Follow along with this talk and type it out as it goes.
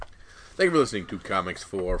Thank you for listening to Comics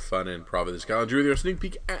for Fun and Profit. This is Kyle and Drew with your sneak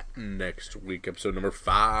peek at next week, episode number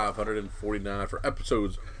 549 for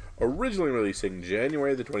episodes originally releasing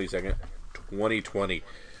January the 22nd, 2020.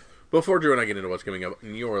 Before Drew and I get into what's coming up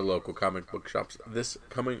in your local comic book shops this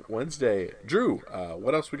coming Wednesday, Drew,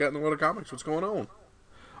 what else we got in the world of comics? What's going on?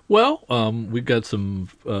 Well, we've got some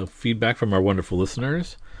feedback from our wonderful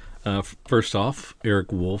listeners. First off,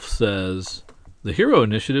 Eric Wolf says, "The Hero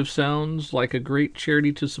Initiative sounds like a great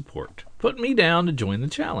charity to support. Put me down to join the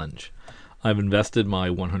challenge. I've invested my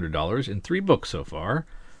 $100 in 3 books so far.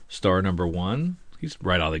 Star number 1, he's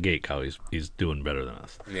right out of the gate, Kyle. He's doing better than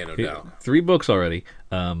us. Yeah, no doubt. 3 books already.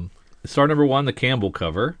 Star number 1, the Campbell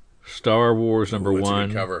cover. Star Wars number Ooh, that's a 1.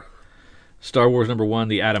 good cover. Star Wars number 1,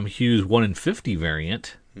 the Adam Hughes 1 in 50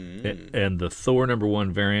 variant. And the Thor number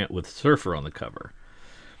 1 variant with Surfer on the cover.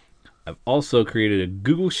 I've also created a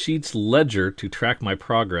Google Sheets ledger to track my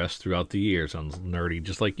progress throughout the year." Sounds nerdy,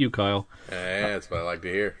 just like you, Kyle. Yeah, that's what I like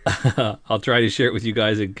to hear. I'll try to share it with you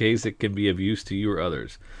guys in case it can be of use to you or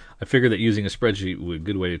others. I figure that using a spreadsheet would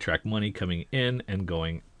be a good way to track money coming in and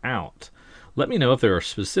going out. Let me know if there are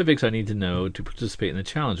specifics I need to know to participate in the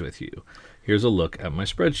challenge with you. Here's a look at my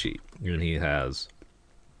spreadsheet. And he has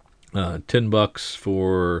 $10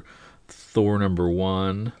 for Thor number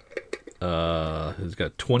 1. He's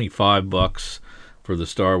got $25 for the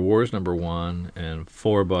Star Wars number 1 and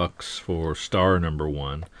 $4 for Star number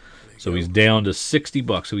 1. So he's down to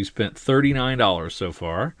 $60. So he spent $39 so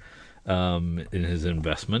far in his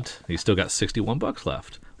investment. He's still got $61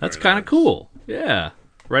 left. That's kind of cool. Yeah,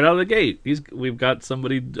 right out of the gate. We've got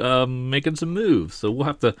somebody making some moves. So we'll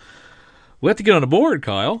have to get on the board,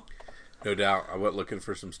 Kyle. No doubt. I went looking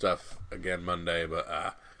for some stuff again Monday,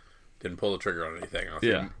 but didn't pull the trigger on anything.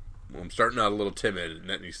 I'm starting out a little timid, and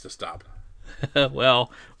that needs to stop. well,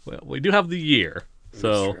 we do have the year,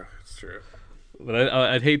 so It's true. But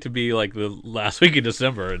I'd hate to be like the last week of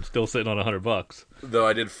December and still sitting on $100. Though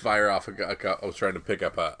I did fire off I was trying to pick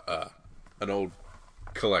up an old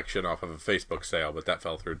collection off of a Facebook sale, but that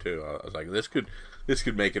fell through too. I was like, this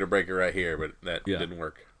could make it or break it right here, but that didn't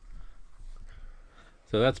work.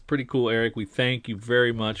 So that's pretty cool, Eric. We thank you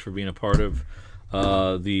very much for being a part of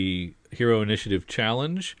the Hero Initiative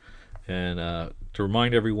Challenge. And to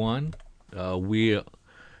remind everyone,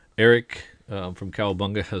 Eric from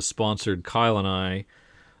Cowabunga has sponsored Kyle and I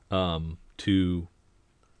to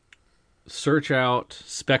search out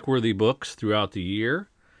spec-worthy books throughout the year.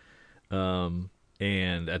 And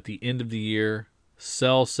at the end of the year,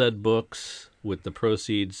 sell said books with the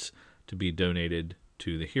proceeds to be donated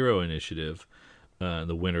to the Hero Initiative.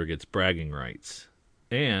 The winner gets bragging rights.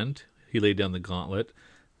 And he laid down the gauntlet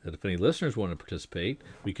that if any listeners want to participate,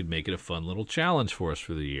 we could make it a fun little challenge for us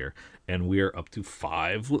for the year. And we are up to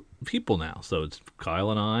 5 people now. So it's Kyle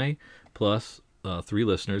and I, plus 3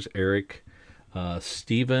 listeners, Eric,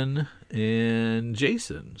 Steven, and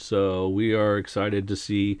Jason. So we are excited to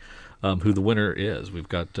see who the winner is. We've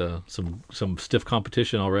got some stiff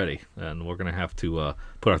competition already, and we're going to have to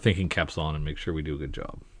put our thinking caps on and make sure we do a good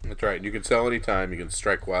job. That's right. You can sell anytime. You can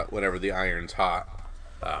strike whenever the iron's hot.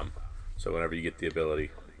 So whenever you get the ability,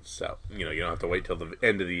 sell. You don't have to wait till the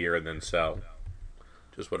end of the year and then sell.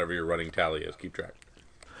 Just whatever your running tally is, keep track.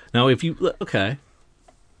 Now,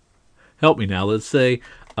 help me now. Let's say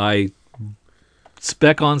I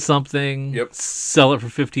spec on something, sell it for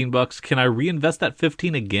 $15. Can I reinvest that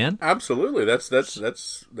 $15 again? Absolutely. That's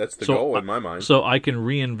the goal in my mind. So I can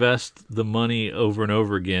reinvest the money over and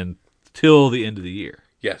over again till the end of the year.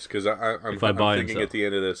 Yes, because I'm thinking at the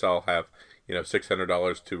end of this I'll have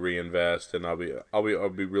 $600 to reinvest, and I'll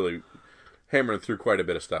be really hammering through quite a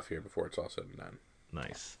bit of stuff here before it's all said and done.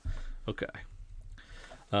 Nice. Okay.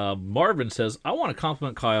 Marvin says, "I want to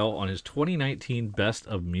compliment Kyle on his 2019 Best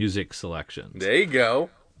of Music selections. There you go.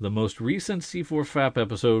 The most recent C4 FAP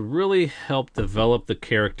episode really helped develop the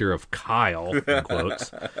character of Kyle, in quotes.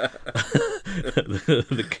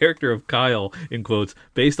 the character of Kyle, in quotes,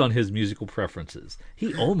 based on his musical preferences.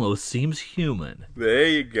 He almost seems human." There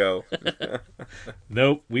you go.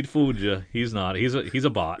 Nope, we'd fooled you. He's not. He's a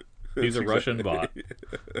bot. He's a Russian bot.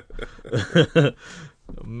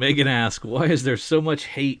 Megan asks, "Why is there so much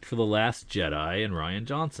hate for The Last Jedi and Rian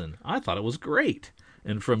Johnson? I thought it was great.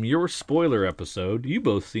 And from your spoiler episode, you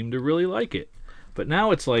both seem to really like it. But now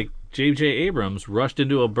it's like J.J. Abrams rushed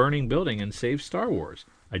into a burning building and saved Star Wars.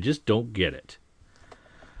 I just don't get it."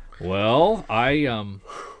 Well, I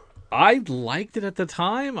liked it at the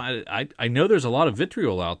time. I know there's a lot of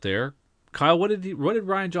vitriol out there. Kyle, what did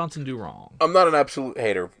Rian Johnson do wrong? I'm not an absolute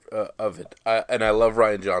hater of it, and I love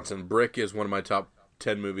Rian Johnson. Brick is one of my top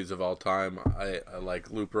 10 movies of all time. I like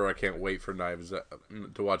Looper. I can't wait for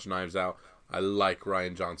to watch Knives Out. I like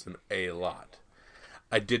Rian Johnson a lot.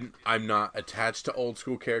 I'm not attached to old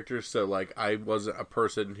school characters, so like I wasn't a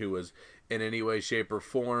person who was in any way, shape, or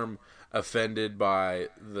form offended by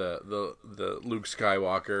the Luke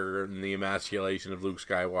Skywalker and the emasculation of Luke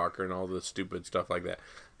Skywalker and all the stupid stuff like that.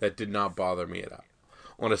 That did not bother me at all.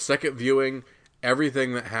 On a second viewing,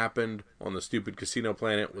 everything that happened on the stupid casino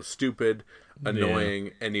planet was stupid,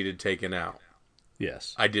 annoying, and needed taken out.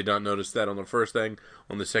 Yes. I did not notice that on the first thing.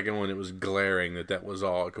 On the second one, it was glaring that was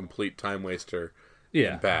all a complete time waster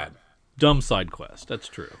and bad. Dumb side quest. That's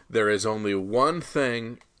true. There is only one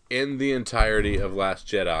thing in the entirety of Last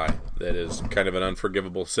Jedi that is kind of an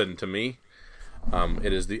unforgivable sin to me.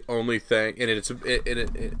 It is the only thing, and it's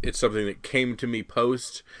something that came to me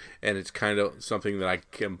post, and it's kind of something that I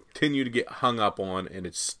continue to get hung up on, and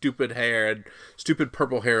it's stupid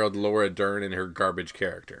purple-haired Laura Dern and her garbage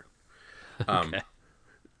character. Okay.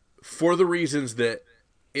 For the reasons that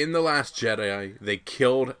in The Last Jedi, they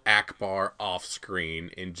killed Akbar off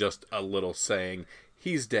screen in just a little saying,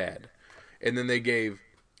 he's dead. And then they gave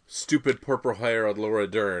stupid purple-haired Laura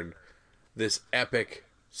Dern this epic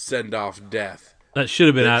send-off death. That should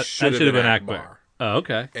have been Akbar. Akbar. Oh,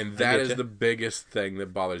 okay. And that is the biggest thing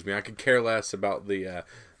that bothers me. I could care less about the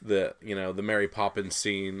Mary Poppins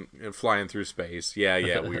scene and flying through space.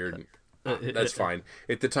 Yeah, weird. That's fine.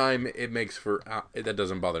 At the time, it makes for that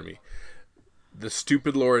doesn't bother me. The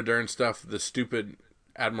stupid Laura Dern stuff, the stupid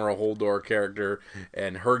Admiral Holdor character,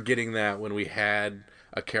 and her getting that when we had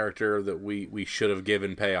a character that we should have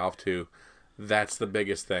given payoff to, that's the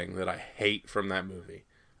biggest thing that I hate from that movie.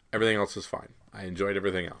 Everything else is fine. I enjoyed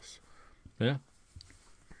everything else. Yeah.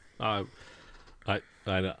 I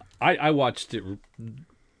watched it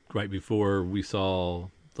right before we saw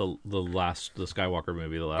the Skywalker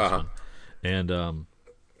movie, the last one, and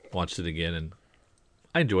watched it again, and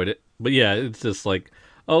I enjoyed it. But yeah, it's just like,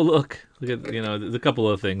 oh look at a couple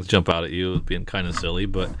of things jump out at you being kind of silly,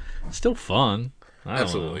 but still fun.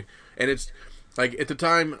 Absolutely. And it's like at the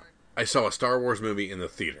time I saw a Star Wars movie in the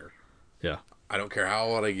theater. Yeah. I don't care how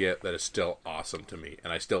old I get, that is still awesome to me.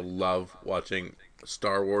 And I still love watching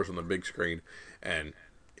Star Wars on the big screen. And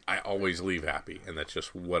I always leave happy. And that's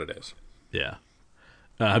just what it is. Yeah.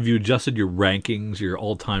 Have you adjusted your rankings, your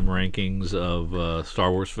all-time rankings of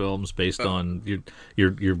Star Wars films based on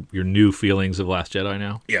your new feelings of Last Jedi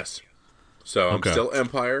now? Yes. So I'm still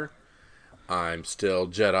Empire. I'm still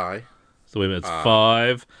Jedi. So wait a minute, it's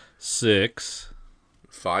 5, 6.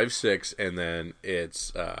 5, 6, and then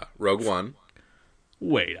it's Rogue One.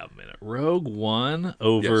 Wait a minute. Rogue One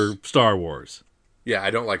over Star Wars. Yeah,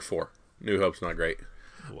 I don't like 4. New Hope's not great.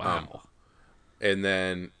 Wow. And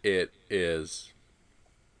then it is...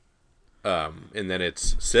 and then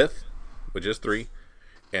it's Sith, which is 3.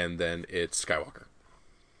 And then it's Skywalker.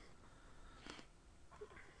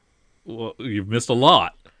 Well, you've missed a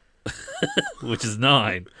lot. Which is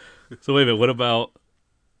 9. So wait a minute,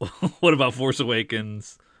 what about Force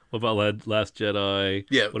Awakens? What about Last Jedi?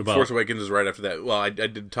 Yeah, what about Force Awakens is right after that. Well, I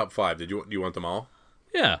did top 5. Do you want them all?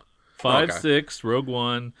 Yeah. 5, 6, Rogue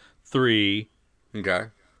One, 3. Okay.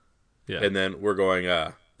 Yeah. And then we're going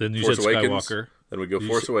then you Force said Awakens. Skywalker. Then we go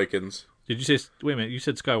Force Awakens. Did you say wait a minute, you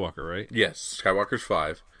said Skywalker, right? Yes, Skywalker's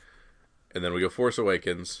 5. And then we go Force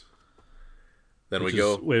Awakens. Then we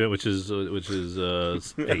go wait a minute, which is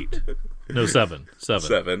 8. No, 7.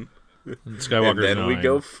 7. Skywalker's and then 9. we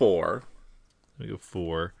go 4. We go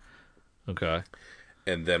 4. Okay.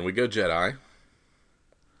 And then we go Jedi.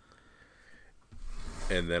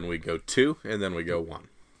 And then we go 2, and then we go 1.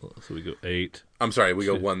 So we go 8. I'm sorry, we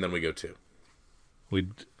go 1, then we go 2.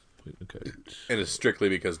 Okay. And it's strictly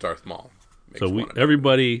because Darth Maul. So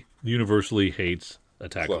everybody universally hates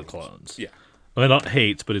Attack of the Clones. Yeah. I mean, not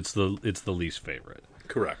hates, but it's the least favorite.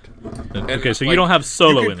 Correct. Okay, so you don't have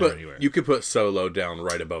Solo in there anywhere. You could put Solo down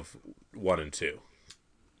right above 1 and 2.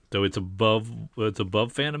 So it's above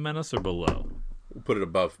Phantom Menace or below? We'll put it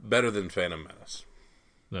above, better than Phantom Menace.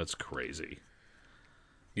 That's crazy.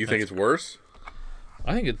 You think it's worse?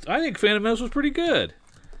 I think Phantom Menace was pretty good.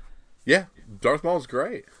 Yeah, Darth Maul's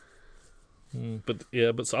great. But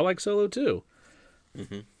I like Solo too.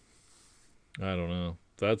 Mm-hmm. I don't know.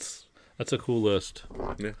 That's a cool list.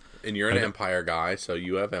 Yeah. And you're an Empire guy, so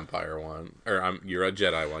you have Empire 1. Or you're a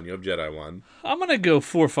Jedi 1. You have Jedi 1. I'm gonna go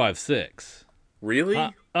 4, 5, 6. Really?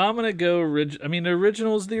 I'm gonna go. The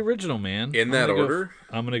original is the original, man. In that order?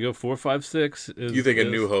 I'm gonna go 4, 5, 6. You think A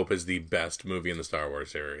New Hope is the best movie in the Star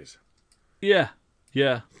Wars series? Yeah.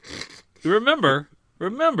 Remember, I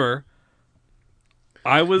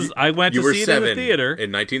went to see it in the theater.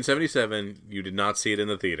 In 1977, you did not see it in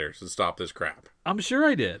the theater, so stop this crap. I'm sure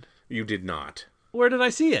I did. You did not. Where did I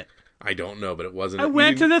see it? I don't know, but it wasn't. I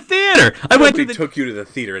went to the theater. They took you to the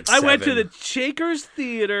theater at 7. I went to the Shakers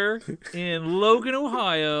Theater in Logan,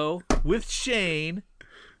 Ohio with Shane.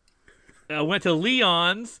 I went to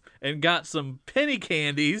Leon's and got some penny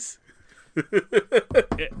candies. Some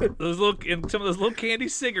of those little candy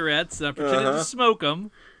cigarettes. I pretended to smoke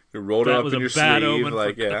them. You rolled it up in your sleeve.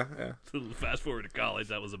 Omen yeah. Fast forward to college,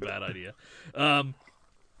 that was a bad idea. And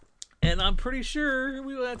I'm pretty sure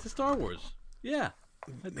we went to Star Wars. Yeah.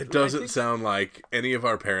 It doesn't sound like any of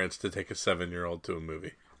our parents to take a 7-year-old to a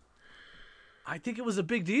movie. I think it was a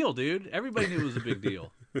big deal, dude. Everybody knew it was a big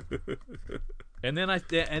deal. And then I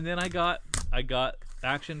got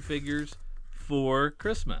action figures for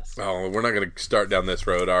Christmas. Oh, we're not going to start down this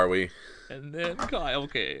road, are we? And then Kyle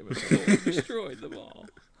came and destroyed them all.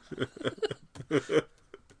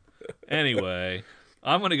 Anyway,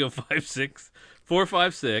 I'm going to go 4,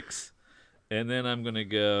 5, 6, and then I'm going to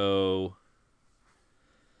go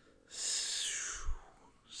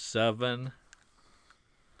 7,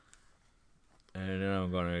 and then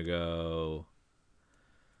I'm going to go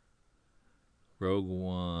Rogue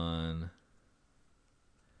One,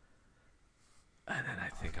 and then I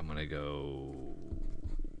think I'm going to go...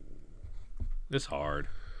 It's hard.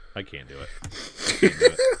 I can't do it.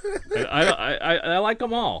 I like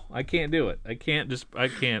them all. I can't do it. I can't do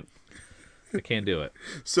it.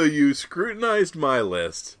 So you scrutinized my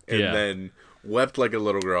list and then wept like a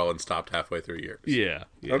little girl and stopped halfway through yours. Yeah.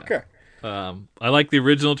 Okay. I like the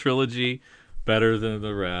original trilogy better than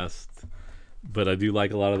the rest, but I do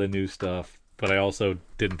like a lot of the new stuff. But I also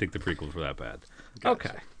didn't think the prequels were that bad. Gotcha.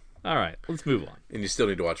 Okay. All right. Let's move on. And you still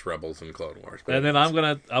need to watch Rebels and Clone Wars. And then I'm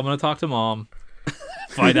gonna talk to Mom.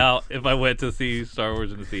 Find out if I went to see Star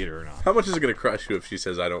Wars in the theater or not. How much is it going to crush you if she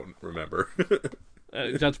says I don't remember?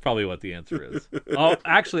 That's probably what the answer is. I'll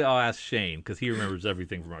ask Shane because he remembers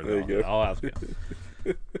everything from our childhood. I'll ask him.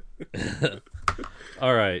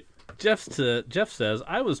 All right. Jeff says,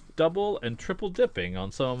 I was double and triple dipping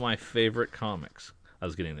on some of my favorite comics. I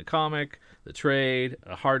was getting the comic, the trade,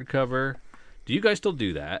 a hardcover. Do you guys still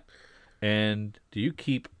do that? And do you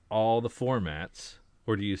keep all the formats?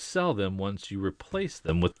 Or do you sell them once you replace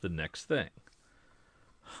them with the next thing?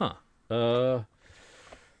 Huh. I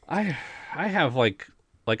have like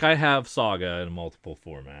I have Saga in multiple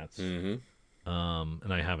formats. Mm-hmm.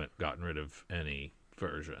 And I haven't gotten rid of any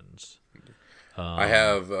versions. I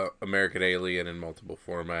have American Alien in multiple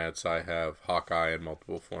formats. I have Hawkeye in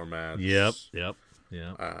multiple formats. Yep.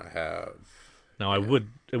 I have. Now it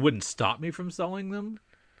wouldn't stop me from selling them.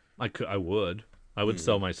 I would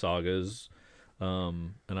sell my Sagas.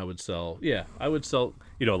 And I would sell,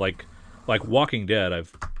 like Walking Dead.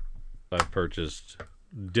 I've purchased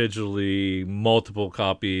digitally multiple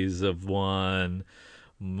copies of one,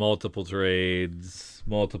 multiple trades,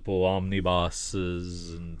 multiple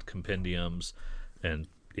omnibuses and compendiums, and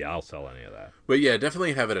I'll sell any of that. But yeah,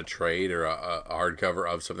 definitely having a trade or a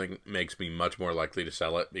hardcover of something makes me much more likely to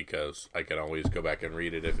sell it because I can always go back and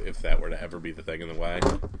read it if that were to ever be the thing in the way.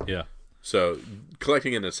 Yeah. So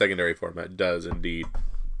collecting in a secondary format does indeed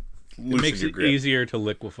loosen it makes your it grip. Easier to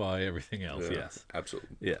liquefy everything else. Yeah, yes,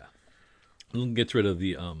 absolutely. Yeah, it gets rid of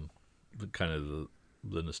the kind of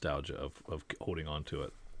the nostalgia of holding on to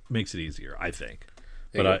it. Makes it easier, I think.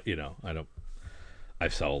 But I don't.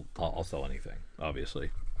 I'll sell anything,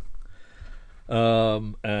 obviously.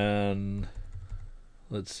 And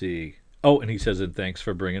let's see. Oh, and he says, and thanks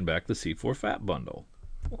for bringing back the C4 Fat Bundle.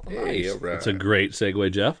 Well, hey, nice. right. It's a great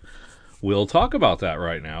segue, Jeff. We'll talk about that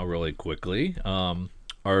right now really quickly. Our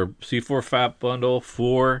C4 Fat Bundle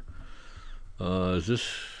for, is this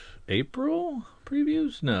April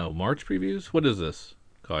previews? No, March previews? What is this,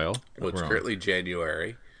 Kyle? Well, it's currently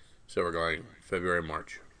January, so we're going February,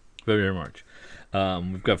 March. March.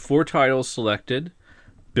 We've got 4 titles selected.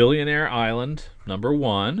 Billionaire Island, number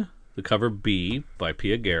 1, the cover B by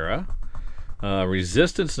Pia Guerra.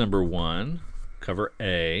 Resistance, number 1, cover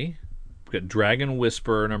A. We've got Dragon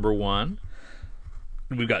Whisperer, number 1.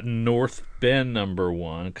 We've got North Bend, number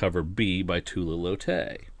 1, cover B by Tula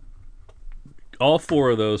Lotay. All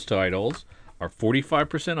 4 of those titles are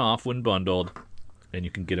 45% off when bundled, and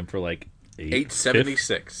you can get them for like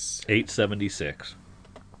 $8.76.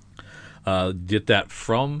 $8.76. Get that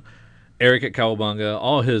from Eric at Cowabunga.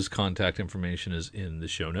 All his contact information is in the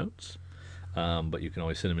show notes. But you can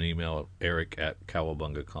always send him an email at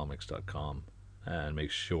eric@cowabungacomics.com and make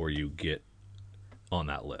sure you get on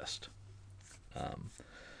that list.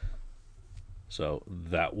 So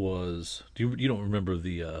that was... You don't remember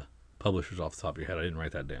the publishers off the top of your head? I didn't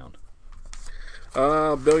write that down.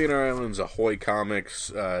 Billionaire Island's Ahoy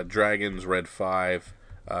Comics, Dragons, Red 5,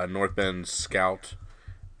 North Bend Scout,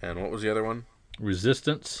 and what was the other one?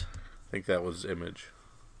 Resistance. I think that was Image.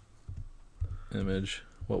 Image.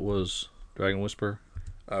 What was Dragon Whisper?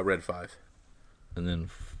 Red 5. And then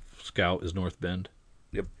Scout is North Bend.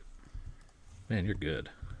 Yep. Man, you're good.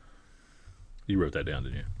 You wrote that down,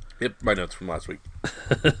 didn't you? Yep, my notes from last week.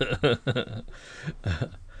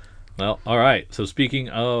 Well, all right. So speaking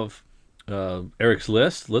of Eric's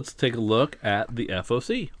list, let's take a look at the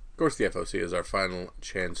FOC. Of course, the FOC is our final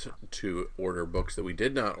chance to order books that we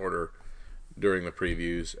did not order during the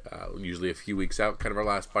previews. Usually a few weeks out, kind of our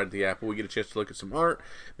last bite of the apple. We get a chance to look at some art,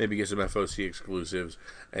 maybe get some FOC exclusives,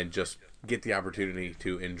 and just get the opportunity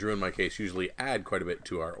to, in Drew and my case, usually add quite a bit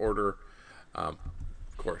to our order. Of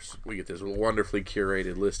course, we get this wonderfully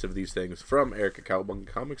curated list of these things from Eric at Cowabunga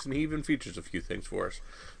Comics, and he even features a few things for us.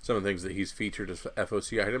 Some of the things that he's featured as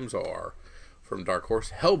FOC items are from Dark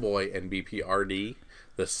Horse, Hellboy and BPRD,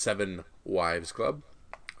 the Seven Wives Club.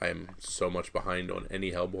 I am so much behind on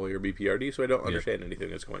any Hellboy or BPRD, so I don't understand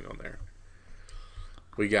anything that's going on there.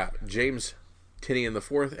 We got James Tynion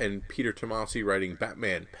IV and Peter Tomasi writing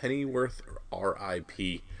Batman Pennyworth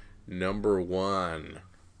R.I.P. #1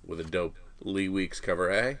 with a dope Lee Weeks cover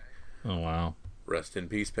A. Oh, wow. Rest in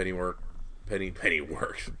peace, Pennyworth.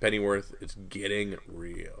 Pennyworth. It's getting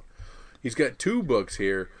real. He's got 2 books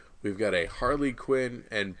here. We've got a Harley Quinn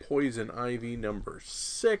and Poison Ivy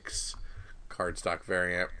 #6 cardstock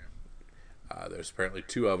variant. There's apparently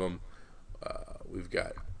 2 of them. We've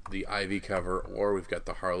got the Ivy cover, or we've got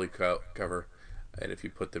the Harley cover. And if you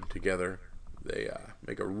put them together, they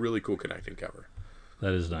make a really cool connecting cover.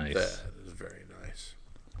 That is nice. That is very nice.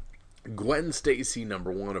 Gwen Stacy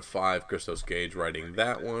 #1 of 5, Christos Gage writing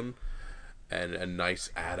that one. And a nice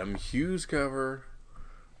Adam Hughes cover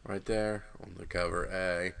right there on the cover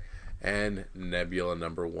A. And Nebula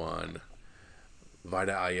 #1.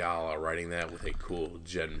 Vida Ayala writing that with a cool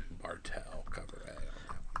Jen Bartel cover A.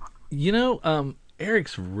 You know,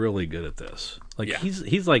 Eric's really good at this. Like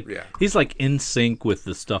he's like in sync with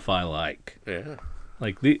the stuff I like. Yeah.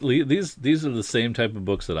 Like these are the same type of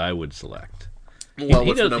books that I would select. Well,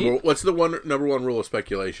 what's the number one rule of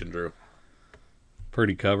speculation, Drew?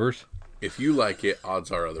 Pretty covers. If you like it,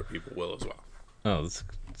 odds are other people will as well. Oh, it's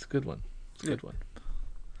a good one. It's a good one.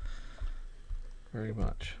 Very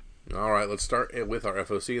much. All right, let's start with our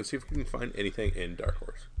FOC and see if we can find anything in Dark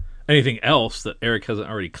Horse. Anything else that Eric hasn't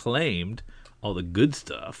already claimed? All the good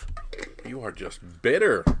stuff. You are just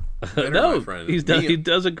bitter. No, my friend. He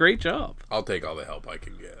does a great job. I'll take all the help I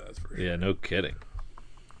can get. That's for sure. Yeah, no kidding.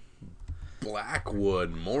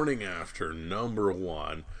 Blackwood Morning After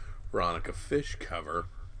 #1, Veronica Fish cover.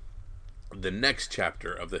 The next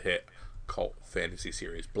chapter of the hit cult fantasy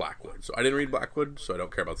series Blackwood. So I didn't read Blackwood, so I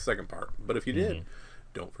don't care about the second part. But if you did,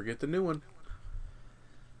 don't forget the new one.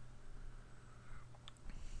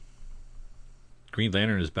 Green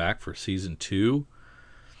Lantern is back for season 2.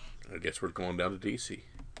 I guess we're going down to DC.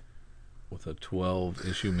 With a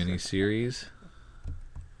 12-issue miniseries.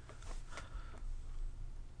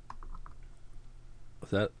 Is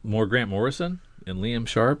that more Grant Morrison and Liam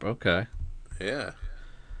Sharp? Okay. Yeah.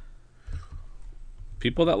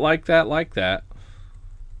 People that like that like that.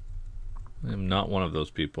 I'm not one of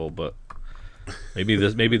those people, but maybe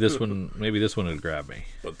this one would grab me.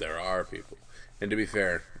 But there are people. And to be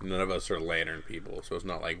fair, none of us are Lantern people, so it's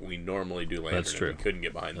not like we normally do Lantern. That's true. And we couldn't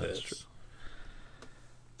get behind That's this. True.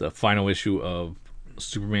 The final issue of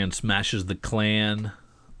Superman Smashes the Klan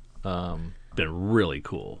been really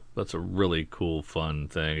cool. That's a really cool, fun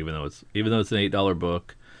thing. Even though it's an $8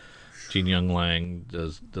 book, Gene Young Lang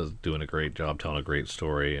does doing a great job telling a great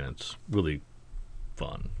story, and it's really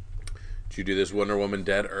fun. Did you do this Wonder Woman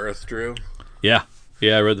Dead Earth, Drew? Yeah,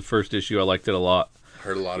 I read the first issue. I liked it a lot.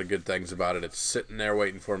 Heard a lot of good things about it. It's sitting there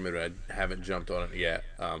waiting for me, but I haven't jumped on it yet.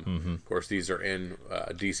 Of course, these are in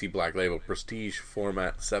DC Black Label Prestige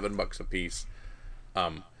format, $7 a piece.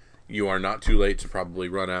 You are not too late to probably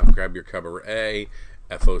run out and grab your cover A,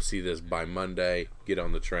 FOC this by Monday, get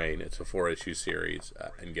on the train. It's a 4-issue series,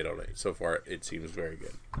 and get on it. So far, it seems very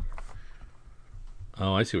good.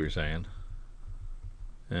 Oh, I see what you're saying.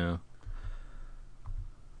 Yeah.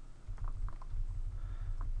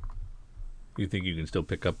 You think you can still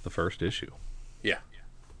pick up the first issue? Yeah,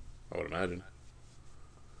 I would imagine.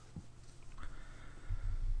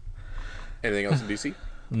 Anything else in DC?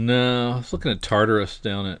 No, I was looking at Tartarus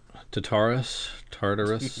down at Tartarus.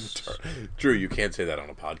 Drew, you can't say that on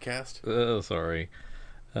a podcast. Oh, sorry.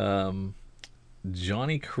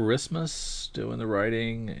 Johnny Christmas doing the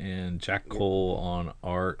writing and Jack Cole on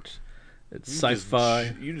art. It's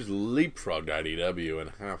sci-fi. You just leapfrogged IDW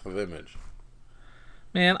and half of Image.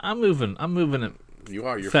 Man, I'm moving it You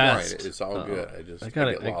are. You're fast. flying. It's all good. I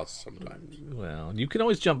get lost sometimes. Well, you can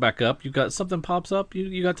always jump back up. You got something pops up.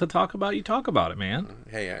 You got to talk about. You talk about it, man.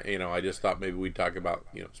 Hey, I just thought maybe we'd talk about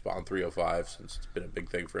Spawn 305 since it's been a big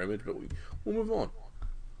thing for Image, but we'll move on.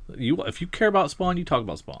 If you care about Spawn, you talk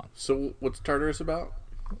about Spawn. So what's Tartarus about?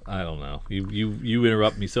 I don't know. You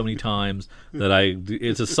interrupt me so many times that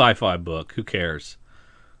it's a sci-fi book. Who cares?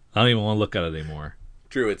 I don't even want to look at it anymore.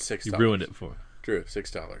 Drew, it's $6. You ruined it for. Drew,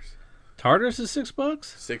 $6. Tartarus is $6.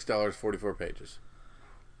 $6, 44 pages.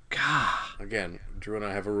 God. Again, Drew and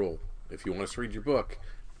I have a rule. If you want us to read your book,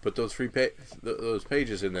 put those those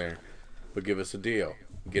pages in there, but give us a deal.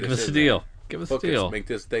 Give us a deal. Give us a deal. Make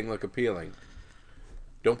this thing look appealing.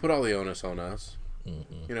 Don't put all the onus on us.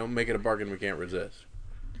 Mm-hmm. Make it a bargain we can't resist.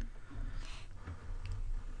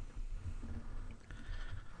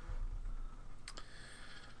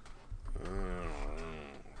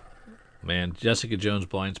 Man, Jessica Jones'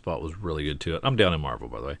 Blind Spot was really good too. I'm down in Marvel,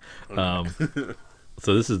 by the way.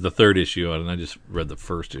 So this is the third issue, and I just read the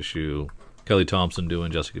first issue. Kelly Thompson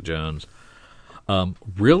doing Jessica Jones.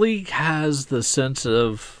 Really has the sense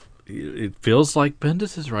of, it feels like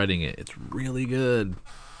Bendis is writing it. It's really good.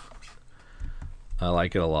 I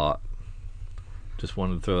like it a lot. Just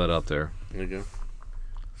wanted to throw that out there. There you go.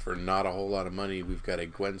 For not a whole lot of money, we've got a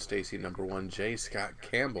Gwen Stacy #1 J. Scott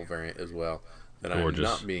Campbell variant as well that I'm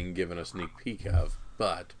not being given a sneak peek of,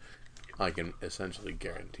 but I can essentially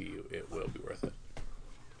guarantee you it will be worth it.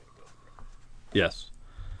 Yes.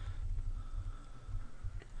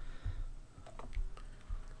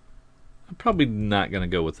 I'm probably not going to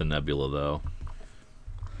go with the Nebula, though.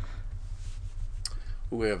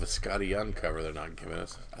 We have a Scotty Young cover they're not giving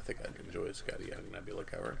us. I think I'd enjoy a Scotty Young Nebula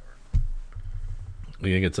cover.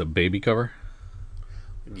 You think it's a baby cover?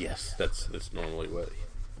 Yes, that's normally what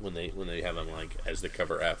when they have them like as the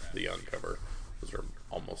cover F, the Young cover. Those are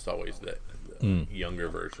almost always the younger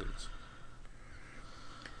versions.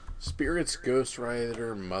 Spirits Ghost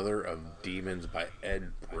Rider, Mother of Demons by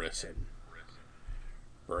Ed Brisson.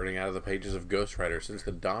 Burning out of the pages of Ghost Rider, since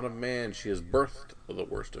the dawn of man, she has birthed the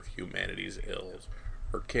worst of humanity's ills.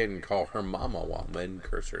 Her kin call her mama, while men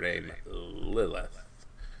curse her name Lilith.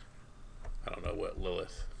 I don't know what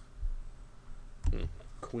Lilith.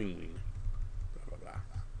 Queen. Blah, blah,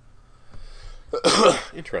 blah.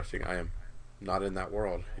 Interesting. I am not in that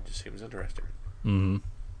world. It just seems interesting. Mm-hmm.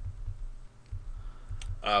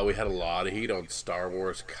 We had a lot of heat on Star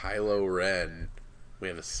Wars Kylo Ren. We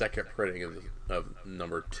have a second printing of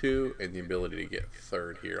 #2 and the ability to get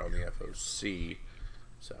third here on the FOC.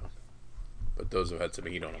 So, but those have had some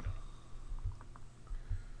heat on them.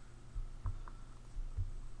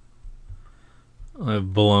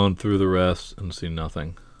 I've blown through the rest and seen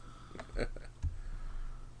nothing.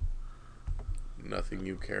 Nothing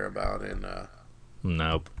you care about in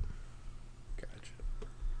Nope. Gotcha.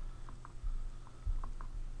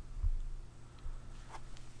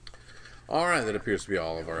 Alright, that appears to be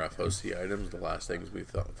all of our FOC items. The last things we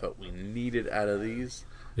felt we needed out of these.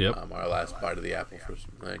 Yep. Our last bite of the apple for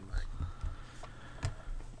some things.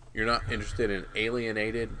 You're not interested in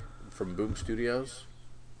Alienated from Boom Studios?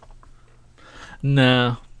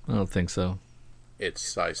 No, I don't think so. It's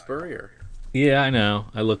Cy Spurrier. Yeah, I know.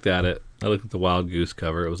 I looked at it. I looked at the Wild Goose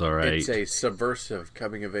cover. It was all right. It's a subversive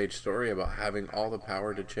coming-of-age story about having all the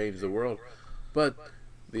power to change the world, but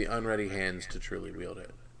the unready hands to truly wield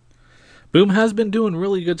it. Boom has been doing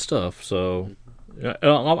really good stuff, so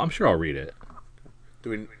I'm sure I'll read it.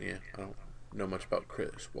 I don't know much about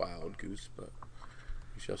Chris Wild Goose, but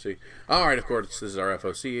we shall see. All right, of course, this is our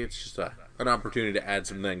FOC. It's just an opportunity to add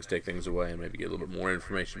some things, take things away, and maybe get a little bit more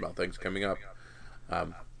information about things coming up.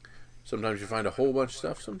 Sometimes you find a whole bunch of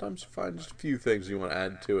stuff. Sometimes you find just a few things you want to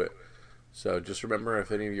add to it. So just remember,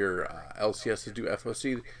 if any of your LCSs do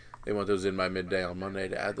FOC, they want those in by midday on Monday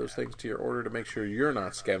to add those things to your order to make sure you're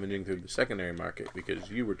not scavenging through the secondary market because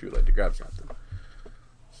you were too late to grab something.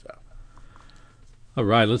 So, all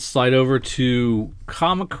right, let's slide over to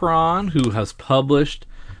Comicron, who has published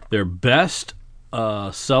their best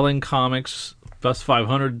selling comics, best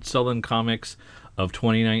 500 selling comics of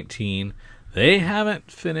 2019. They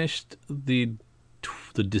haven't finished the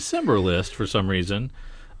December list for some reason,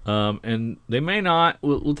 and they may not.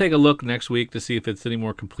 We'll take a look next week to see if it's any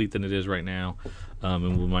more complete than it is right now,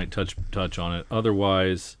 and we might touch on it.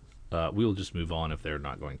 Otherwise, we will just move on if they're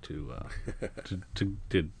not going to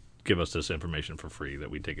give us this information for free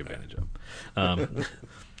that we take advantage of.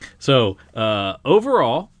 So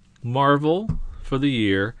overall, Marvel for the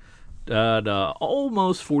year at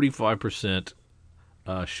almost 45%.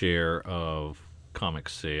 Share of comic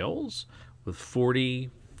sales with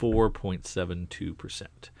 44.72%.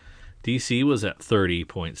 DC was at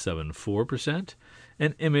 30.74%,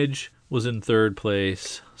 and Image was in third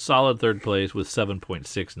place, solid third place with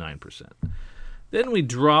 7.69%. Then we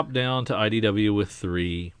dropped down to IDW with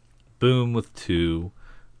 3, Boom with 2,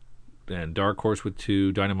 and Dark Horse with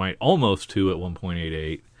 2, Dynamite almost 2 at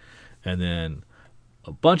 1.88, and then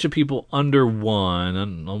a bunch of people under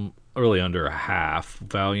 1, really under a half,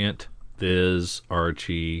 Valiant, Viz,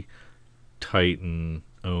 Archie, Titan,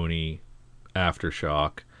 Oni,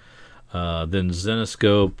 Aftershock. Then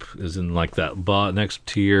Zenescope is in like that next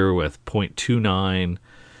tier with 0.29,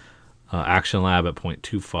 Action Lab at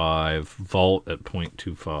 0.25, Vault at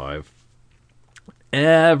 0.25.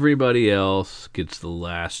 Everybody else gets the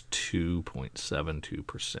last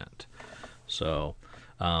 2.72%. So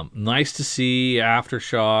nice to see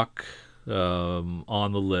Aftershock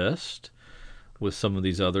on the list with some of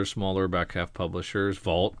these other smaller back half publishers.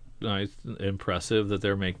 Vault, nice, impressive that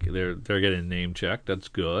they're getting name checked. That's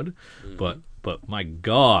good, but my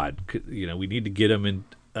God, we need to get them in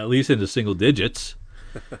at least into single digits.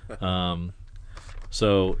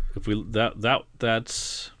 So if we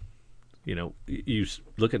that's you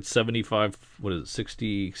look at 75,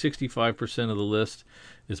 65% of the list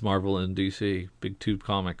is Marvel and DC, big two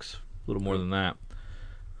comics, a little more than that.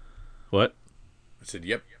 What? I said,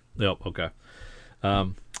 yep. Yep. Okay.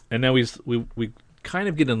 And now we kind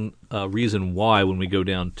of get a reason why when we go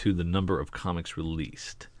down to the number of comics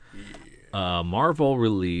released. Yeah. Marvel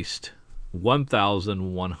released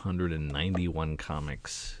 1,191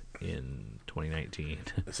 comics in 2019.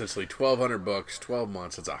 Essentially $1,200, 12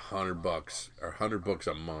 months. It's $100 or $100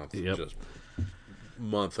 a month. Yep. Just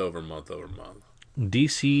month over month over month.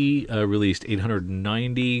 DC released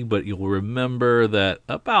 890, but you'll remember that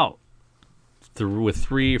about with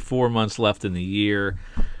 3 or 4 months left in the year,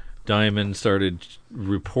 Diamond started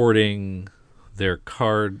reporting their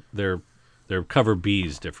cover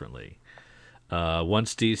Bs differently.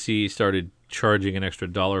 Once DC started charging an extra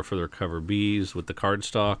 $1 for their cover Bs with the card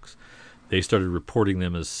stocks, they started reporting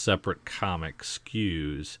them as separate comic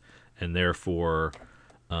SKUs, and therefore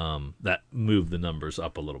that moved the numbers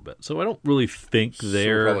up a little bit. So I don't really think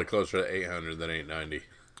they're probably closer to 800 than 890.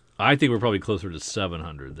 I think we're probably closer to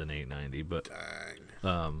 700 than 890, but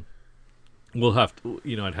dang. We'll have to,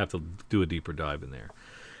 I'd have to do a deeper dive in there.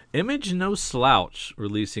 Image no slouch,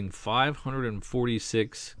 releasing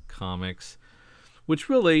 546 comics, which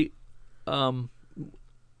really, that's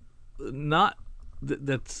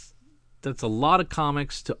a lot of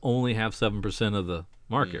comics to only have 7% of the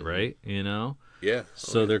market, right? Yeah.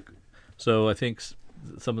 So I think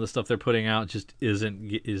some of the stuff they're putting out just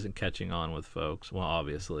isn't catching on with folks. Well,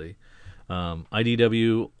 obviously,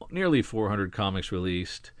 IDW nearly 400 comics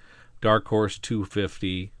released. Dark Horse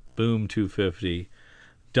 250, Boom 250,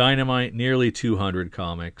 Dynamite nearly 200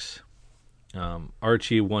 comics,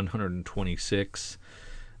 Archie 126,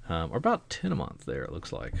 or about 10 a month there it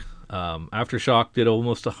looks like. Aftershock did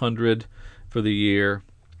almost 100 for the year.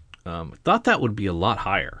 Thought that would be a lot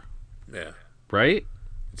higher. Yeah. Right?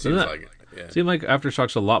 It seems like it. Yeah. Seemed like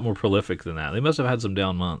Aftershock's a lot more prolific than that. They must have had some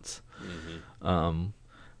down months. Mm-hmm.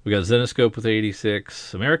 We got Zenescope with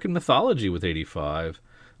 86, American Mythology with 85,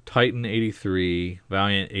 Titan 83,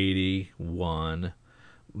 Valiant 81,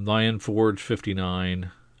 Lion Forge 59,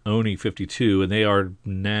 Oni 52, and they are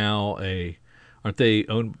now aren't they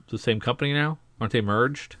owned the same company now? Aren't they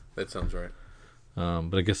merged? That sounds right.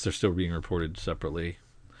 But I guess they're still being reported separately.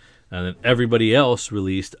 And then everybody else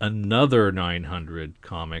released another 900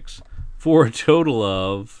 comics for a total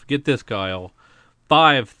of, get this, Kyle,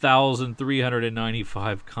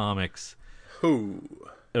 5,395 comics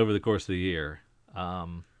over the course of the year.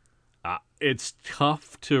 It's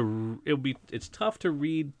tough to read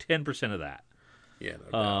 10% of that. Yeah. No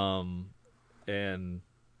doubt. And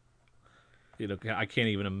I can't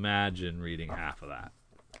even imagine reading half of that.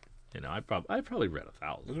 I probably read 1,000.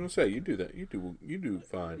 I was gonna say you do that. You do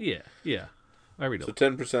fine. Yeah. I read. So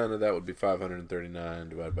 10% of that would be 539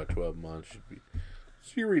 divided by 12 months.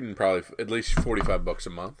 So you're reading probably at least $45 a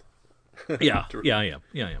month. Yeah, I am.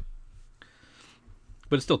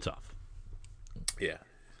 But it's still tough. Yeah.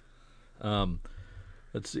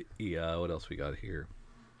 Let's see. Yeah, what else we got here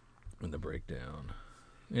in the breakdown?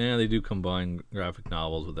 Yeah, they do combine graphic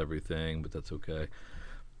novels with everything, but that's okay.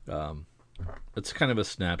 It's kind of a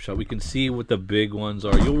snapshot. We can see what the big ones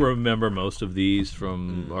are. You'll remember most of these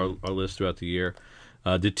from our list throughout the year.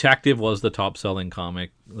 Detective was the top-selling comic,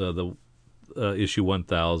 the issue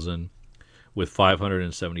 1,000, with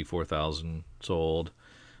 574,000 sold.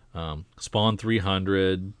 Spawn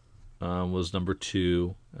 300 was number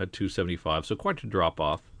 2 at 275, so quite a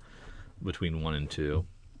drop-off between 1 and 2.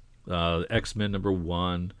 X-Men number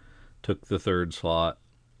 1 took the third slot.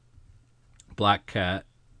 Black Cat,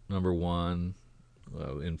 number 1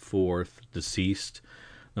 in 4th. Deceased,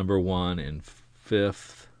 number 1 in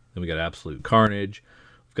 5th. Then we got Absolute Carnage.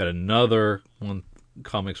 We've got another one,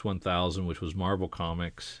 Comics 1000, which was Marvel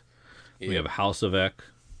Comics. Yeah. We have House of X,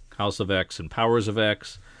 and Powers of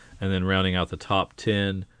X. And then rounding out the top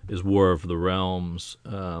 10 is War of the Realms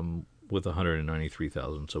with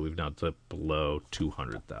 193,000. So we've now dipped below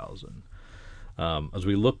 200,000. As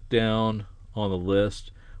we look down on the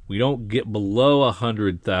list, we don't get below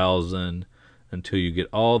 100,000 until you get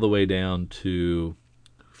all the way down to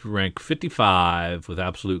rank 55 with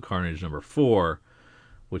Absolute Carnage number 4,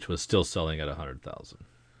 which was still selling at 100,000.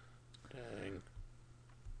 Dang.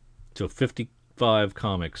 So 55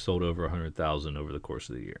 comics sold over 100,000 over the course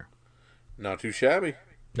of the year. Not too shabby.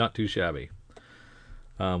 Not too shabby.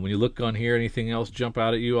 When you look on here, anything else jump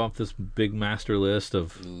out at you off this big master list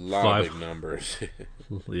of A lot of big numbers.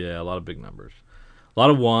 Yeah, a lot of big numbers. A lot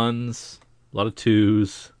of 1s, a lot of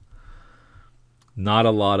 2s. Not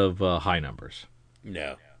a lot of high numbers.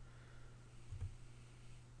 No.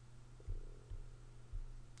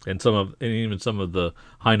 And even some of the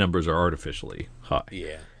high numbers are artificially high.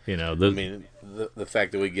 Yeah. You know, I mean, the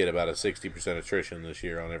fact that we get about a 60% attrition this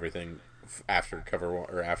year on everything after cover one,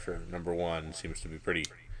 or after number 1 seems to be pretty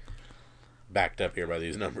backed up here by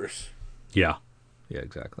these numbers. Yeah,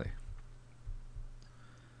 exactly.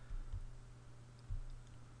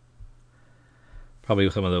 Probably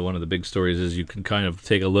one of the big stories is you can kind of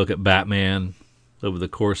take a look at Batman over the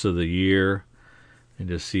course of the year and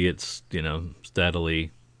just see it's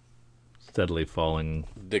steadily falling,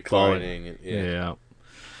 Declining. yeah,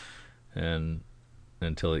 and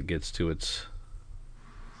until it gets to its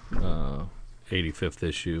 85th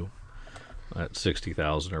issue at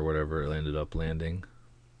 60,000 or whatever it ended up landing.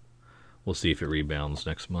 We'll see if it rebounds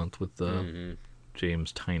next month with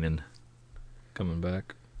James Tynion coming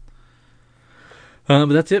back. But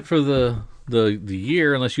that's it for the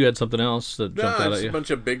year, unless you had something else that jumped out at It's you. a bunch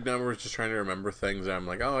of big numbers, just trying to remember things. I'm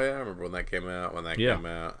like, oh, yeah, I remember when that came out, came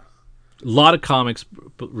out. A lot of comics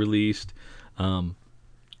released.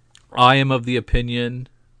 I am of the opinion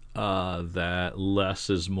that less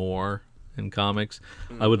is more in comics.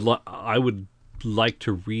 I would like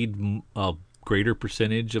to read a greater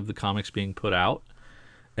percentage of the comics being put out,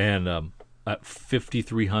 and at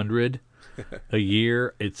 5,300 a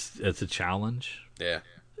year, it's a challenge. Yeah.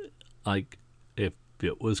 Like if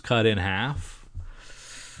it was cut in half,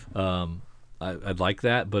 I'd like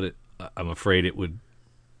that, but I'm afraid it would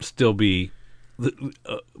still be.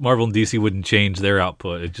 Marvel and DC wouldn't change their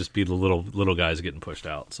output. It'd just be the little guys getting pushed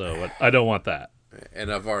out. So I don't want that. And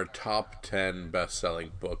of our top 10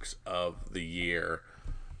 best-selling books of the year,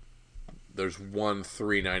 there's one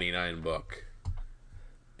 $3.99 book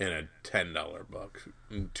and a $10 book,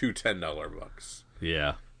 two $10 books.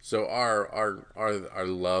 Yeah. So our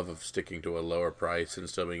love of sticking to a lower price and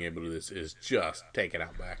still being able to do this is just taken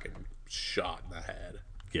out back and shot in the head.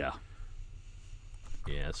 Yeah.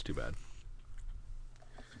 Yeah, it's too bad.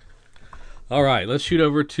 All right, let's shoot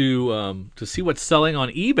over to see what's selling on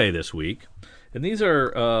eBay this week. And these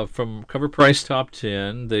are from Cover Price Top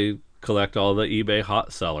 10. They collect all the eBay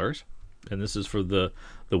hot sellers. And this is for the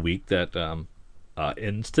week that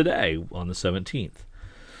ends today on the 17th.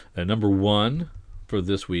 Number 1 for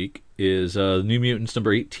this week is New Mutants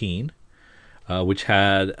number 18, which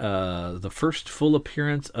had the first full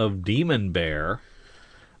appearance of Demon Bear,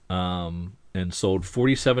 and sold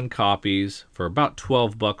 47 copies for about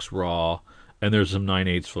 $12 raw. And there's some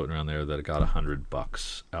 9/8 floating around there that got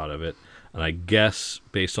 $100 out of it. And I guess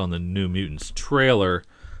based on the New Mutants trailer,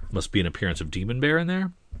 must be an appearance of Demon Bear in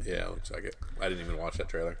there. Yeah, looks like it. I didn't even watch that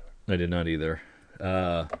trailer. I did not either.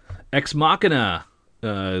 Ex Machina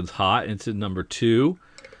is hot. It's at number 2.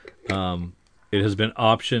 It has been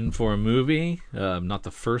optioned for a movie. Not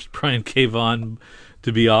the first Brian K. Vaughan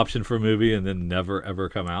to be optioned for a movie and then never, ever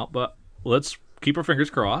come out. But let's keep our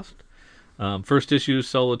fingers crossed. First issue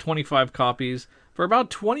sold 25 copies for about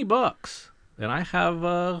 $20. And I have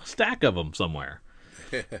a stack of them somewhere.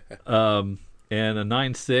 And a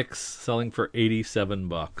 9/6 selling for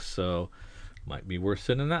 $87. So might be worth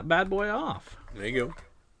sending that bad boy off. There you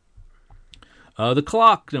go. The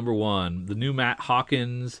Clock, number 1. The new Matt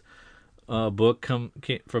Hawkins book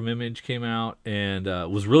from Image came out and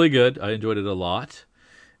was really good. I enjoyed it a lot.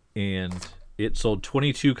 And it sold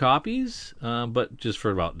 22 copies, but just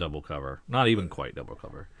for about double cover. Not even quite double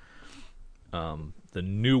cover. The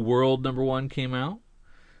New World number 1 came out.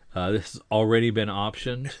 This has already been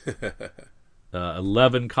optioned.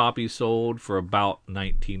 11 copies sold for about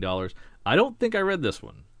 $19. I don't think I read this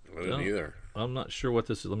one. I didn't either. I'm not sure what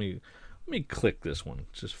this is. Let me click this one.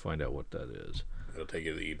 Just find out what that is. It'll take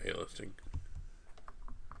you to the eBay listing.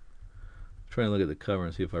 trying to look at the cover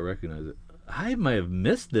and see if I recognize it. I might have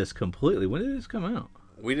missed this completely. When did this come out?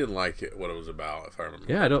 We didn't like it, what it was about, if I remember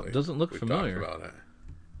Yeah, correctly. it doesn't look We familiar. talked about it.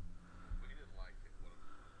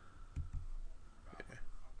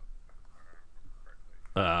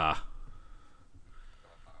 Ah.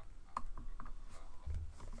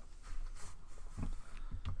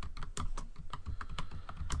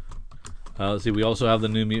 Let's see. We also have the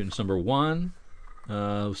New Mutants #1.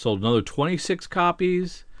 Sold another 26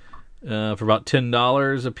 copies for about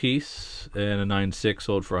 $10 a piece, and a 9.6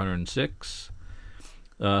 sold for 106.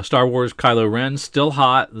 Star Wars Kylo Ren still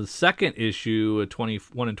hot. The second issue, a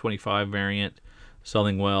 21 and 25 variant,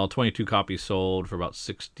 selling well. 22 copies sold for about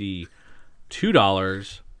 $62.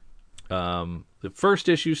 The first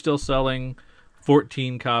issue still selling,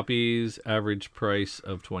 14 copies, average price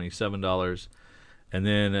of $27. And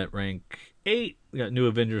then at rank 8, we got New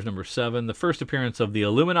Avengers #7, the first appearance of the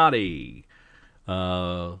Illuminati.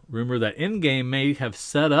 Rumor that Endgame may have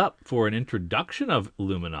set up for an introduction of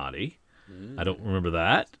Illuminati. I don't remember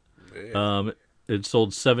that. Yeah. It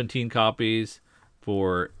sold 17 copies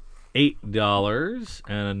for $8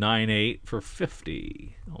 and a 9.8 for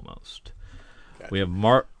 $50 almost.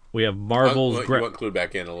 Gotcha. We have Marvel's. You want to include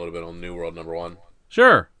back in a little bit on New World #1.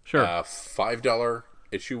 Sure. $5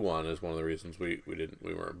 issue 1 is one of the reasons we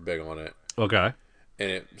weren't big on it. Okay. And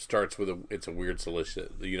it starts with it's a weird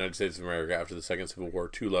solicit. The United States of America after the Second Civil War,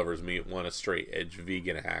 2 lovers meet, one a straight edge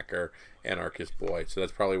vegan hacker, anarchist boy. So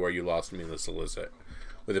that's probably where you lost me in the solicit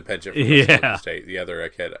with a penchant for the state. The other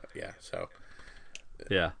kid,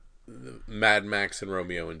 Yeah. Mad Max and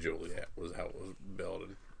Romeo and Juliet was how it was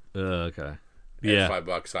billed. Okay. And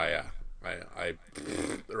 $5, I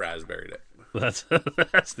raspberried it.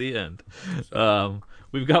 That's the end.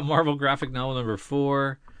 We've got Marvel graphic novel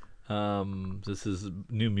 #4. This is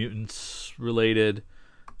New Mutants related.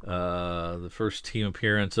 The first team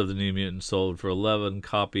appearance of the New Mutants sold for 11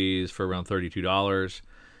 copies for around $32,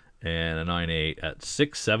 and a 9.8 at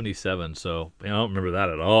 $6.77. So I don't remember that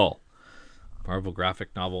at all. Marvel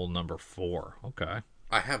graphic novel #4. Okay.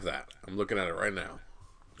 I have that. I'm looking at it right now.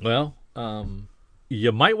 Well,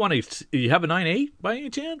 you might want to. You have a 9.8 by any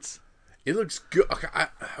chance? It looks good.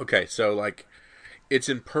 Okay, so like, it's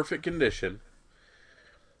in perfect condition,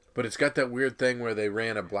 but it's got that weird thing where they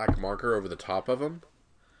ran a black marker over the top of them.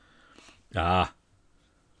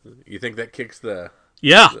 You think that kicks the?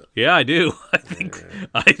 Yeah, I do. I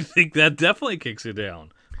think that definitely kicks it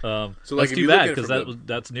down. So that's like, too bad because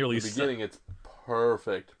that's nearly the beginning. It's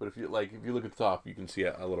perfect, but if you look at the top, you can see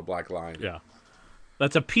a little black line. Yeah,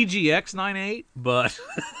 that's a PGX 9.8, but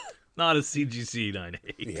not a CGC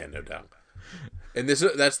 9.8. Yeah, no doubt. And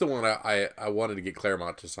that's the one I wanted to get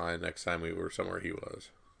Claremont to sign next time we were somewhere he was.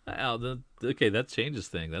 Okay, that changes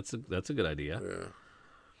things. That's a good idea.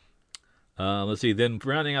 Yeah. Let's see. Then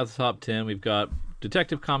rounding out the top 10, we've got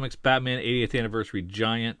Detective Comics Batman 80th Anniversary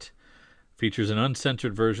Giant. Features an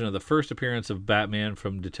uncensored version of the first appearance of Batman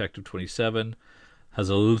from Detective 27. Has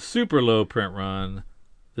a super low print run.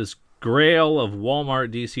 This grail of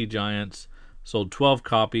Walmart DC Giants sold 12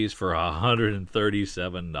 copies for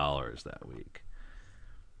 $137 that week.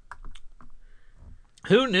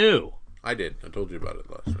 Who knew? I did. I told you about it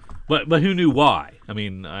last week. But who knew why? I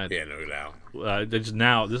mean, yeah, no doubt. This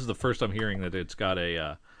is the first I'm hearing that it's got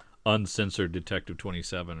a uncensored Detective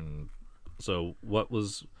 27. So what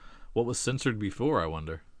was censored before, I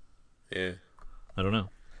wonder? Yeah. I don't know.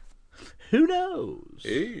 Who knows?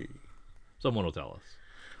 Hey. Someone will tell us.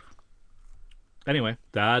 Anyway,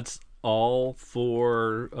 that's all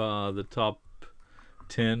for the top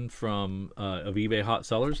 10 from of eBay hot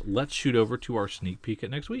sellers. Let's shoot over to our sneak peek at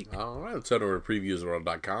next week. All right, let's head over to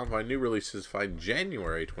previewsworld.com. Find new releases. Find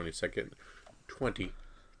January 22nd,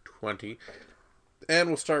 2020. And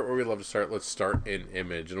we'll start where we love to start. Let's start in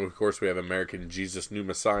Image. And of course, we have American Jesus New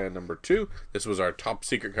Messiah #2. This was our top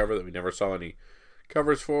secret cover that we never saw any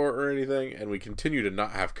covers for or anything. And we continue to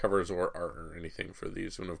not have covers or art or anything for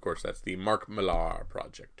these. And of course, that's the Mark Millar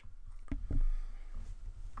project.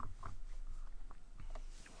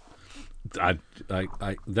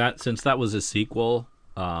 Since that was a sequel,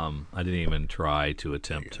 I didn't even try to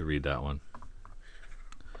attempt to read that one.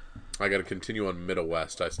 I got to continue on Middle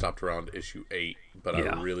West. I stopped around issue 8, but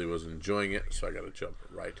I really was enjoying it, so I got to jump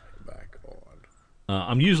right back on.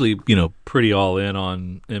 I'm usually, pretty all in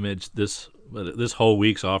on Image. This whole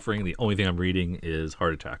week's offering, the only thing I'm reading is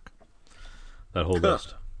Heart Attack. That whole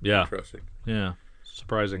list. Yeah. Interesting. Yeah.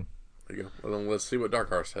 Surprising. There you go. Well, then let's see what Dark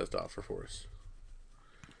Horse has to offer for us.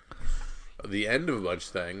 The end of a bunch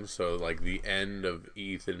of things, so like the end of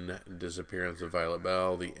Ethan, disappearance of Violet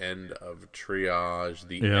Bell, the end of Triage,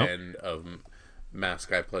 the end of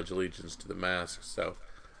Mask, I Pledge Allegiance to the Mask. So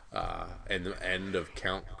and the end of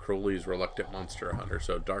Count Crowley's Reluctant Monster Hunter.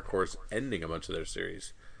 So Dark Horse ending a bunch of their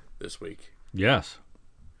series this week. Yes.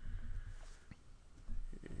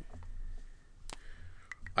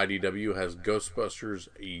 IDW has Ghostbusters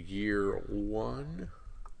Year 1.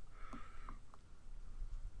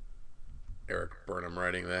 Eric Burnham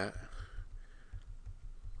writing that.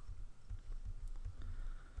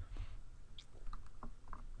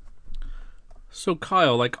 So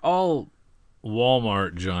Kyle, like all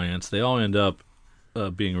Walmart giants, they all end up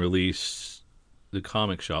being released the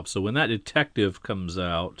comic shop. So when that Detective comes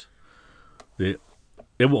out, it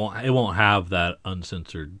won't have that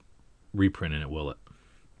uncensored reprint in it, will it?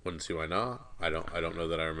 Wouldn't see why not. I don't know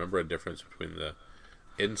that I remember a difference between the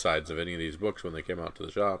insides of any of these books when they came out to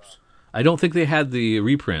the shops. I don't think they had the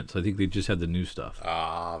reprints. I think they just had the new stuff.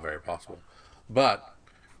 Ah, very possible. But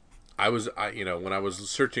when I was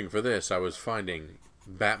searching for this, I was finding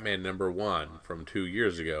Batman #1 from 2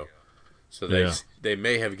 years ago. So they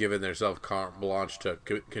may have given themselves carte blanche to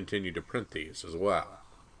continue to print these as well.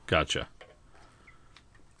 Gotcha.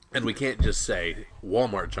 And we can't just say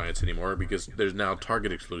Walmart giants anymore because there's now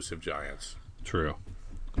Target exclusive giants. True.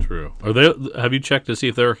 Are they? Have you checked to see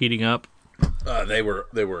if they're heating up? They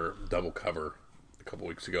were double cover a couple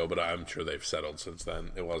weeks ago, but I'm sure they've settled since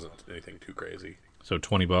then. It wasn't anything too crazy. So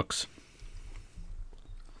 $20.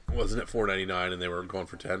 Wasn't it $4.99 and they were going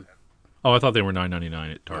for 10? Oh, I thought they were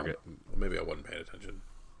 $9.99 at Target. Oh, maybe I wasn't paying attention.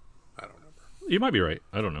 I don't remember. You might be right.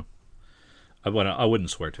 I don't know. I wouldn't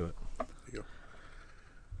swear to it. There you go.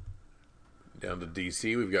 Down to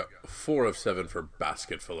DC, we've got 4 of 7 for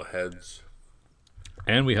Basket Full of Heads.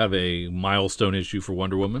 And we have a milestone issue for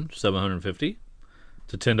Wonder Woman, $750.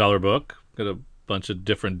 It's a $10 book. Got a bunch of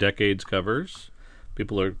different decades covers.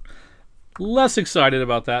 People are less excited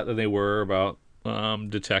about that than they were about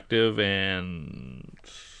Detective and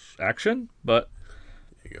Action, but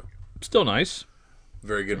There you go. still nice.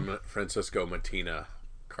 Very good Francisco Mattina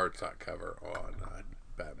cardstock cover on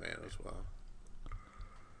Batman as well.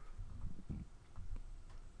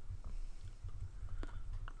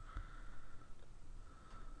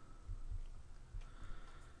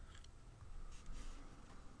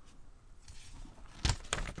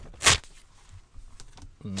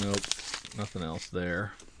 Nope, nothing else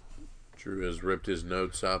there. Drew has ripped his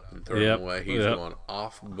notes up and thrown them away. He's going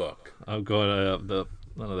off book. I'm going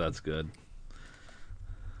none of that's good.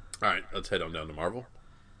 All right, let's head on down to Marvel.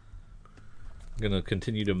 I'm going to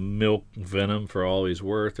continue to milk Venom for all he's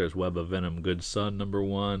worth. There's Web of Venom, Good Son,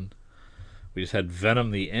 #1. We just had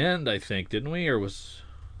Venom the End, I think, didn't we? Or was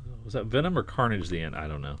that Venom or Carnage the End? I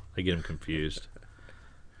don't know. I get him confused.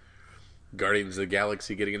 Guardians of the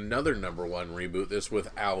Galaxy getting another #1 reboot. This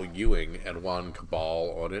with Al Ewing and Juan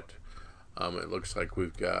Cabal on it. It looks like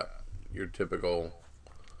we've got your typical,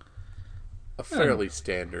 a fairly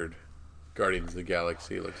standard Guardians of the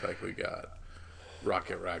Galaxy. Looks like we got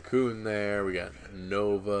Rocket Raccoon there. We got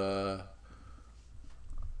Nova.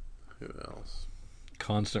 Who else?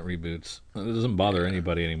 Constant reboots. It doesn't bother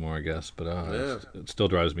anybody anymore, I guess, but it still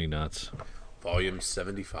drives me nuts. Volume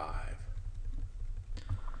 75.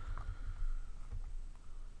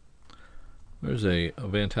 There's a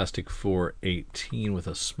Fantastic Four 18 with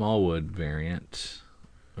a Smallwood variant.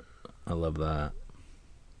 I love that.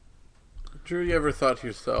 Drew, you ever thought to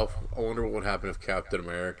yourself, I wonder what would happen if Captain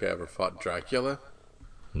America ever fought Dracula?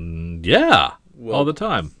 Yeah, Well, all the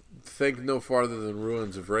time. Think no farther than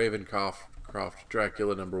Ruins of Ravencroft,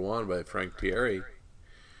 Dracula #1 by Frank Thierry.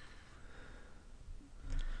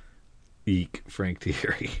 Eek, Frank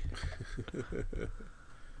Thierry.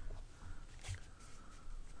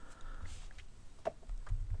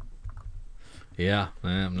 Yeah,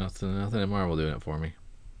 man, nothing at Marvel doing it for me.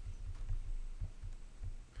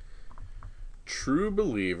 True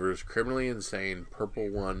Believers, Criminally Insane, Purple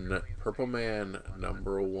Man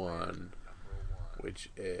 #1, which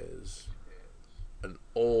is an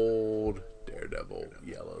old Daredevil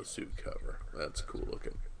yellow suit cover. That's cool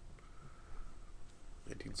looking.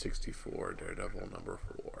 1964 Daredevil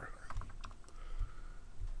 #4.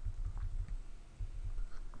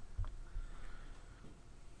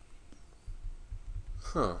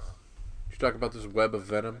 Huh. Did you talk about this Web of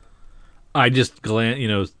Venom? I just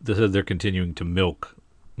they're continuing to milk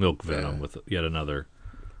Venom with yet another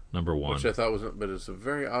 #1. Which I thought but it's a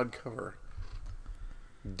very odd cover.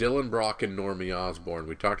 Dylan Brock and Normie Osborn.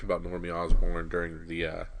 We talked about Normie Osborn during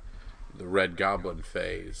the Red Goblin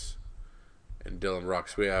phase. And Dylan Brock.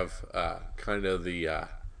 So we have kind of the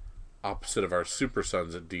opposite of our Super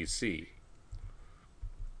Sons at DC.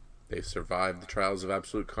 They survived the trials of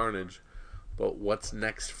absolute carnage. But what's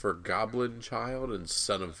next for Goblin Child and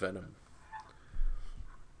Son of Venom?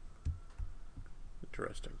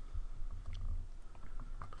 interesting.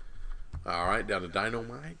 All right, down to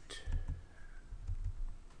Dynamite.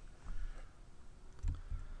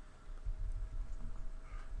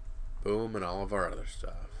 Boom, and all of our other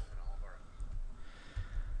stuff.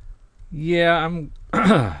 Yeah, I'm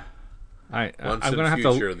Once I'm in gonna have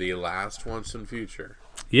Future, to. the last Once in Future.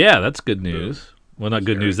 Yeah, that's good news. Well, not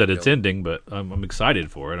good Scary news that it's kill. ending, but I'm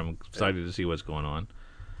excited for it. I'm excited to see what's going on.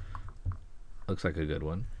 Looks like a good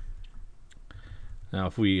one. Now,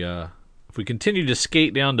 if we continue to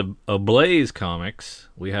skate down to Ablaze Comics,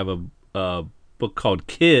 we have a book called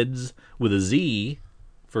Kids with a Z,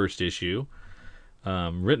 first issue,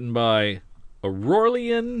 written by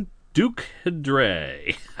Aurelian Duke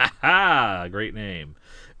Hydre. Ha ha! Great name.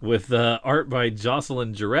 With art by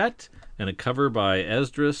Jocelyn Jarrett and a cover by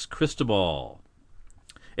Esdras Cristobal.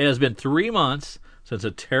 It has been 3 months since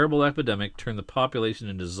a terrible epidemic turned the population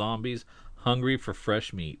into zombies hungry for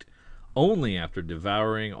fresh meat. Only after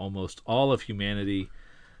devouring almost all of humanity,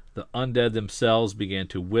 the undead themselves began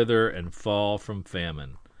to wither and fall from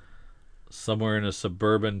famine. Somewhere in a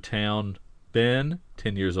suburban town, Ben,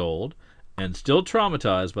 10 years old, and still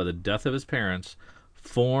traumatized by the death of his parents,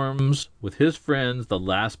 forms with his friends the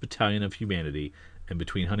last battalion of humanity, and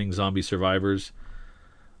between hunting zombie survivors,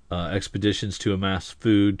 expeditions to amass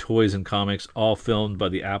food, toys, and comics, all filmed by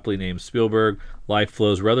the aptly named Spielberg, life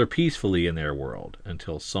flows rather peacefully in their world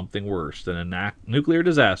until something worse than a nuclear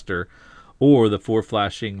disaster or the 4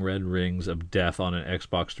 flashing red rings of death on an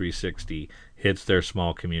Xbox 360 hits their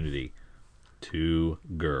small community. 2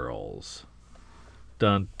 girls.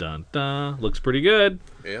 Dun, dun, dun. Looks pretty good.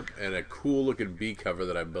 Yep, and a cool looking B cover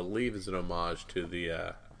that I believe is an homage to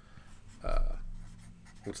the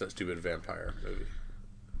what's that stupid vampire movie?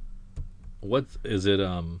 What is it?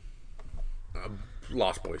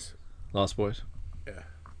 Lost Boys. Lost Boys? Yeah.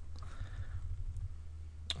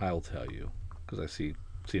 I'll tell you because I've seen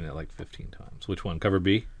it like 15 times. Which one? Cover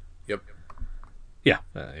B? Yep. Yeah.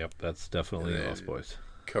 Yep. That's definitely And Lost Boys.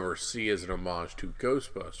 Cover C is an homage to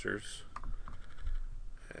Ghostbusters.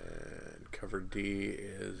 And cover D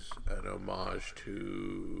is an homage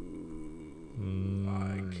to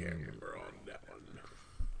I can't remember on that one.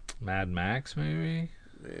 Mad Max, maybe?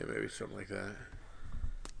 Yeah, maybe something like that.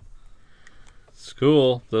 It's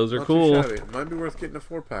cool. Those are Not cool. too shabby. It might be worth getting a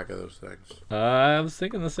 4-pack of those things. I was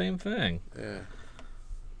thinking the same thing. Yeah.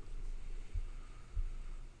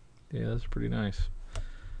 Yeah, that's pretty nice.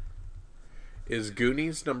 Is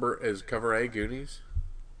cover A Goonies?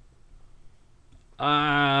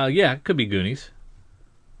 Yeah, it could be Goonies.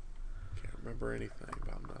 Can't remember anything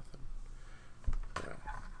about nothing. Yeah.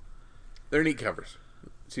 They're neat covers.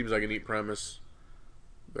 Seems like a neat premise.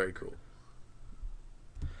 Very cool.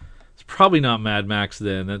 It's probably not Mad Max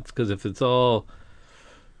then. That's because if it's all,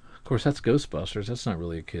 of course, that's Ghostbusters. That's not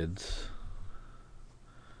really a kids.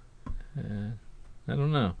 I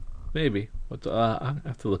don't know. Maybe. I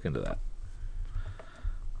have to look into that.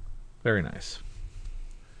 Very nice.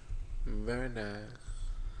 Very nice.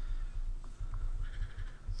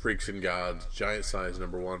 Freaks and Gods, giant size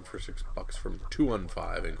 #1 for $6 from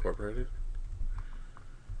 215 Incorporated.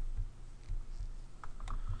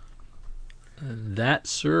 And that,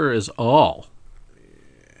 sir, is all.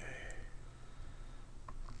 Yeah,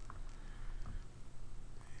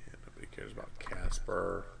 nobody cares about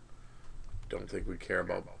Casper. Don't think we care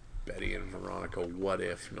about Betty and Veronica. What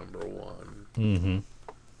If #1. Mm-hmm.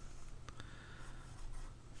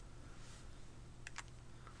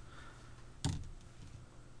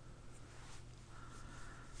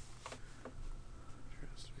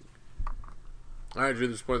 All right, Drew,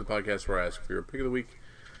 this is the point of the podcast where I ask for your pick of the week.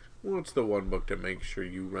 What's the one book to make sure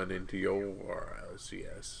you run into your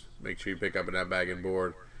LCS? Make sure you pick up in that bag and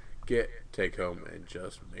board, take home, and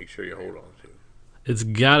just make sure you hold on to. It's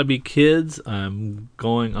got to be Kids. I'm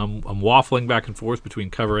waffling back and forth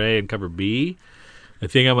between cover A and cover B. I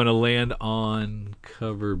think I'm going to land on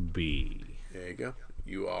cover B. There you go.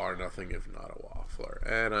 You are nothing if not a waffler.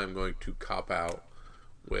 And I'm going to cop out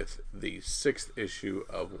with the 6th issue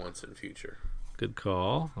of Once in Future. Good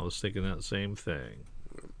call. I was thinking that same thing.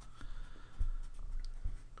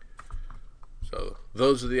 So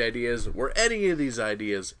those are the ideas. Were any of these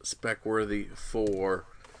ideas spec-worthy for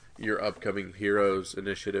your upcoming Heroes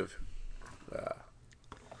Initiative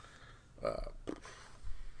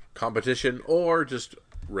competition, or just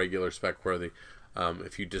regular spec-worthy?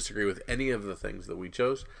 If you disagree with any of the things that we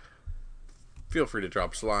chose, feel free to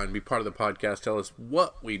drop us a line, be part of the podcast, tell us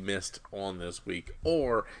what we missed on this week,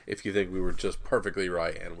 or if you think we were just perfectly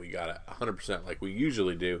right and we got it 100% like we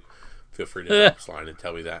usually do, feel free to drop us a line and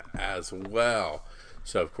tell me that as well.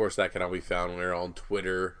 So, of course, that can all be found. We're on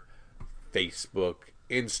Twitter, Facebook,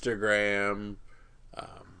 Instagram,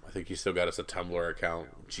 I think he's still got us a Tumblr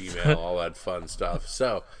account, Gmail, all that fun stuff.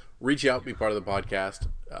 So reach out, be part of the podcast,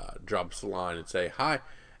 drop us a line and say hi,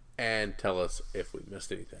 and tell us if we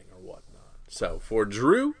missed anything or whatnot. So for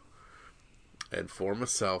Drew and for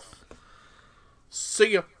myself,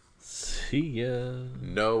 see ya. See ya.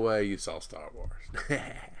 No way you saw Star Wars.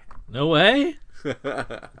 No way?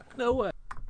 No way.